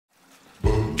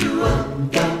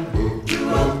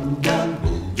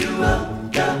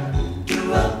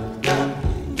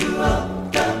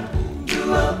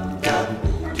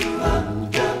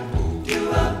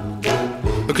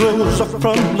Close up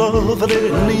from love, I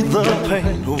didn't need the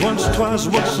pain. Once, twice,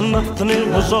 once, nothing, it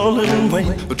was all in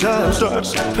vain. But time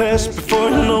starts to pass before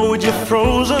you know it, you're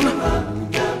frozen.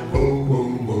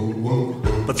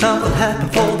 But something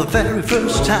happened for the very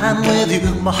first time with you.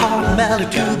 My heart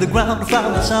melted to the ground, I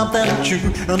found something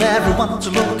true. And everyone's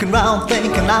looking around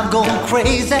thinking I'm going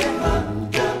crazy.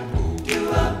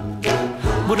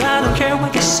 But I don't care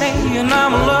what they say, and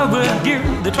I'm in love with you.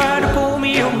 They try to pull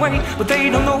me away, but they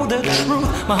don't know the truth.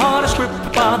 My heart is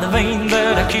ripped by the vein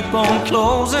that I keep on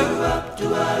closing.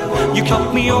 You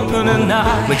cut me open and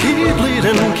I keep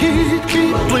bleeding, keep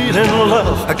bleeding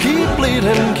love. I keep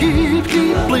bleeding, keep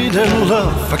bleeding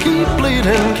love. I keep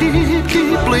bleeding,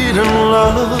 keep bleeding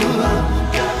love.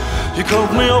 You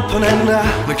cut me open and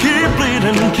I keep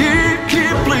bleeding,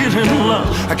 keep bleeding love.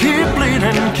 I keep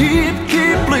bleeding, keep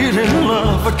bleeding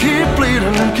love. I keep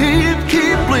bleeding,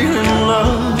 keep bleeding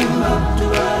love.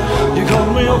 You cut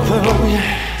me open, oh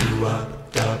yeah.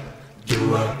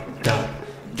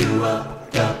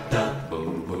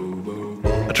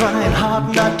 I'm trying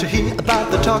hard not to hear about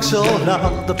the talk so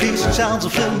loud. The pleasing sounds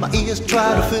will fill my ears,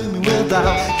 try to fill me with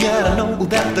doubt. Yet I know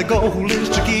that the goal is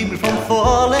to keep me from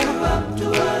falling.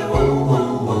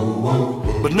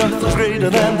 But nothing's greater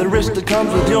than the risk that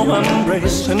comes with your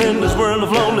embrace. And in this world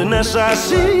of loneliness I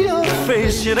see your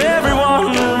face. Yet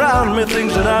everyone around me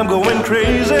thinks that I'm going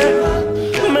crazy.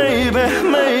 Maybe.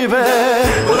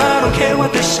 Well, I don't care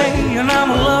what they say, and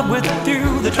I'm in love with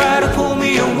you. They try to pull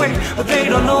me away, but they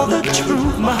don't know the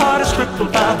truth. My heart is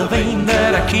crippled by the vein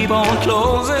that I keep on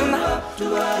closing.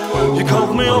 You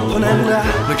cut me open and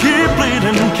I keep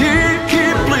bleeding,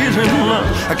 keep bleeding love.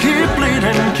 I keep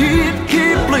bleeding,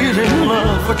 keep bleeding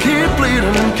love. I keep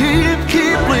bleeding,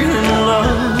 keep bleeding love.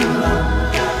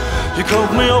 You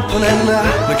cut me open and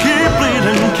I keep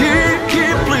bleeding, keep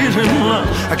bleeding love.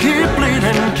 I keep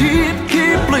bleeding,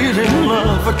 keep bleeding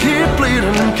love. I keep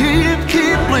bleeding,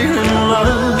 keep bleeding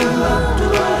love.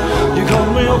 You cut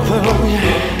me open, oh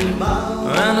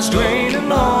yeah. And it's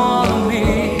draining on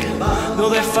me, though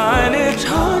they find it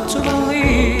hard to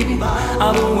believe.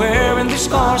 I've been wearing these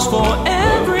scars for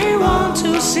everyone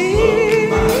to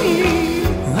see.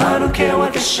 I don't care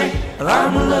what they say,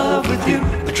 I'm in love with you.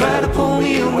 They try to pull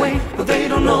me away, but they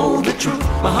don't know the truth.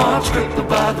 My heart's crippled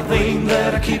by the vein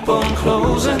that I keep on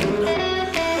closing.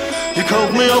 You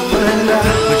cut me open and I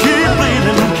keep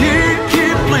bleeding,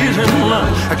 keep bleeding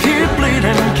love. I keep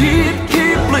bleeding, keep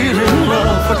bleeding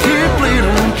love. I keep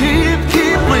bleeding, keep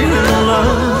bleeding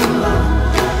love.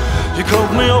 You cut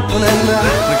me open and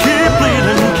I keep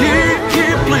bleeding,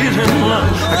 keep bleeding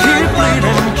love. I keep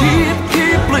bleeding, keep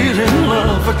bleeding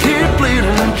love. I keep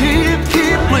bleeding,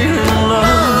 keep bleeding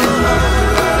love.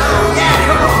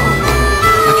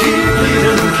 I keep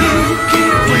bleeding, keep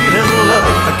bleeding love.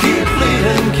 I keep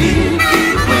bleeding, keep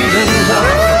bleeding love.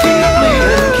 I keep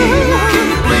bleeding,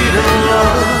 keep bleeding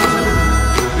love.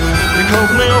 You cut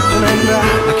me open and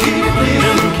I keep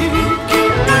bleeding, keep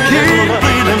bleeding love.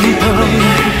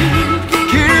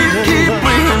 Keep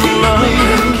bleeding love.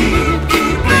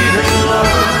 Keep bleeding love.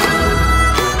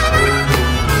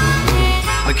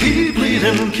 I keep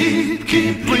bleeding,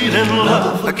 keep bleeding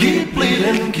love. I keep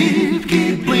bleeding,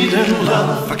 keep bleeding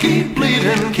love. I keep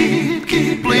bleeding,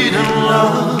 keep bleeding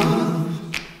love.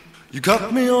 You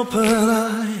cut me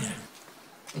open,